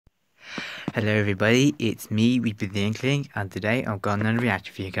Hello everybody, it's me, the Inkling, and today I've got another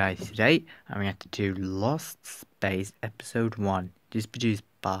reaction for you guys. Today I'm reacting to Lost Space Episode 1, just produced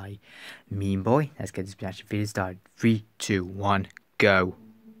by Mean Boy. Let's get this reaction video started. 3, 2, 1, go.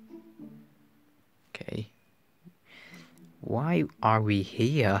 Okay. Why are we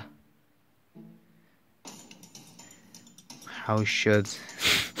here? How should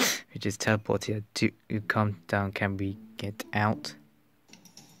we just teleport here to come down? Can we get out?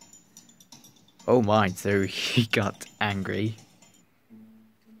 Oh my, so he got angry.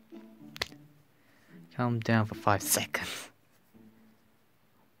 Calm down for 5 seconds.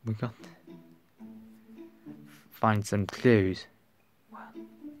 We got find some clues.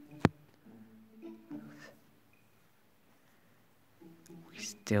 We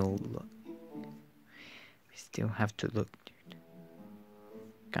still have to look, dude.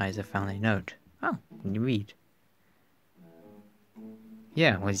 Guys, I found a note. Oh, can you read?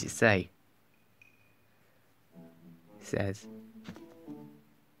 Yeah, what does it say? It says,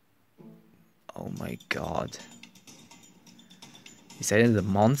 oh my god. Is that a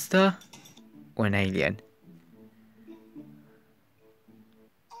monster or an alien?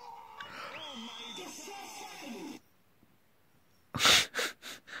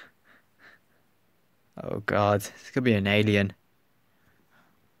 Oh god, this could be an alien.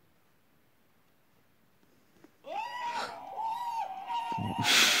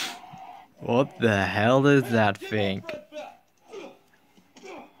 What the hell does that thing?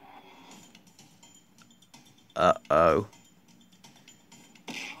 Uh-oh.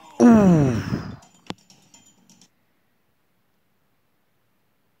 Ooh.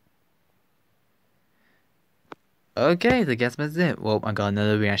 Okay, I guess that's it. Well, I got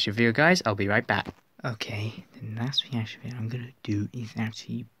another reaction video, guys. I'll be right back. Okay, the last reaction video I'm gonna do is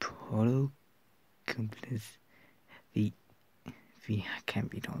actually I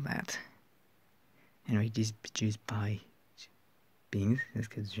can't read all that. Anyway, this is produced by Beans. Let's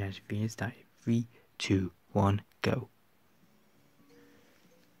get the reaction video started. 3, 2, 1, go.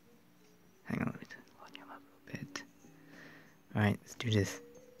 Hang on, let me volume up a little bit. Alright, let's do this.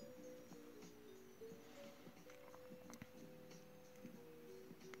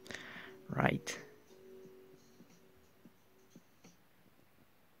 Right.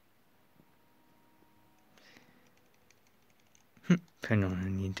 Put on a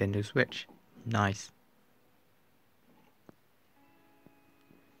Nintendo Switch. Nice.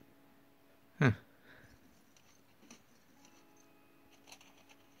 Huh.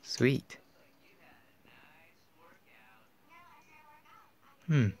 Sweet.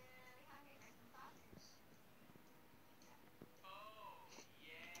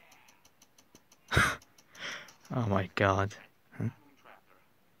 Oh my god. Huh?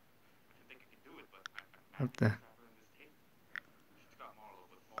 What the?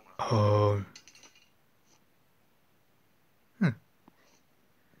 Oh. Huh.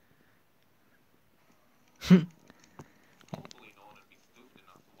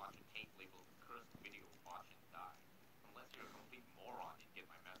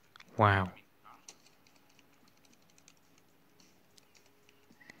 Wow.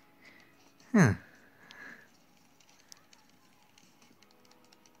 Huh.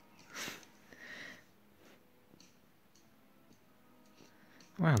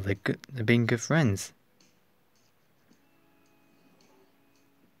 Wow, they're good. They're being good friends.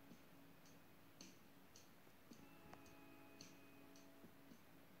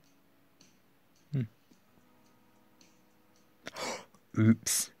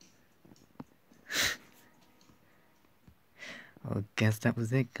 Oops. Well, I guess that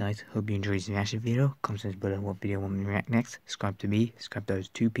was it, guys. Hope you enjoyed this reaction video. Comment below what video you want me to react next. Subscribe to me. Subscribe to those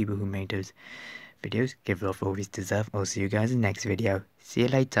 2 people who made those videos. Give love for all these deserve. I'll see you guys in the next video. See you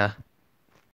later.